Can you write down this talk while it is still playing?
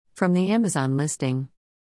From the Amazon listing.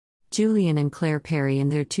 Julian and Claire Perry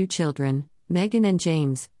and their 2 children, Megan and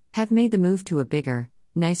James, have made the move to a bigger,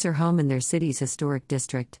 nicer home in their city's historic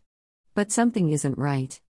district. But something isn't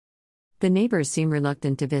right. The neighbors seem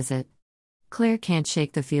reluctant to visit. Claire can't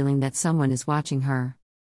shake the feeling that someone is watching her.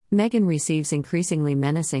 Megan receives increasingly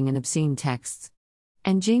menacing and obscene texts.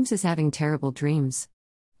 And James is having terrible dreams.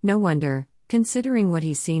 No wonder, considering what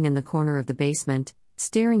he's seen in the corner of the basement,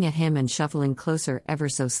 staring at him and shuffling closer ever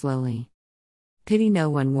so slowly. Pity no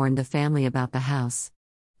one warned the family about the house.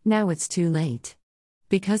 Now it's too late.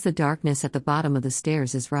 Because the darkness at the bottom of the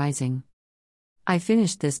stairs is rising. I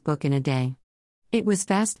finished this book in a day. It was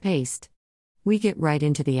fast-paced. We get right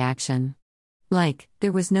into the action.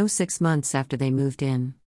 There was no 6 months after they moved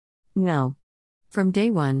in. No. From day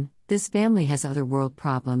one, this family has other-world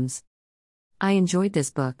problems. I enjoyed this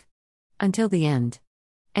book. Until the end.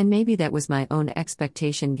 And maybe that was my own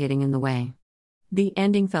expectation getting in the way. The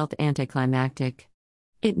ending felt anticlimactic.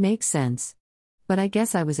 It makes sense. But I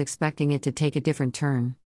guess I was expecting it to take a different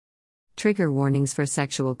turn. Trigger warnings for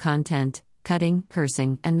sexual content, cutting,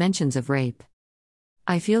 cursing, and mentions of rape.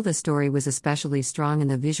 I feel the story was especially strong in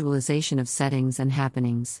the visualization of settings and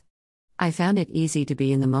happenings. I found it easy to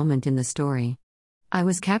be in the moment in the story. I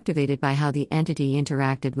was captivated by how the entity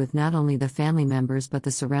interacted with not only the family members but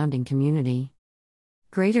the surrounding community.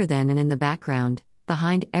 Greater than and in the background,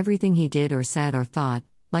 behind everything he did or said or thought,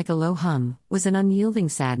 like a low hum, was an unyielding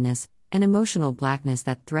sadness, an emotional blackness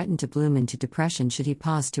that threatened to bloom into depression should he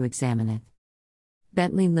pause to examine it.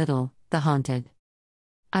 Bentley Little, The Haunted.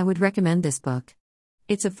 I would recommend this book.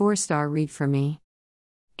 It's a 4-star read for me.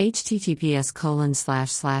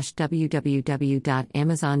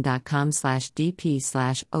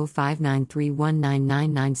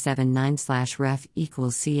 https://www.amazon.com/dp/0593199979/ref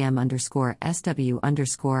equals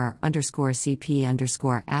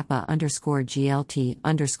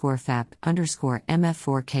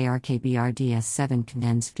cm_sw_appa_glt_fap_mf4krkbrds7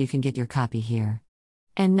 condensed. You can get your copy here.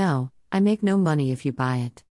 And no, I make no money if you buy it.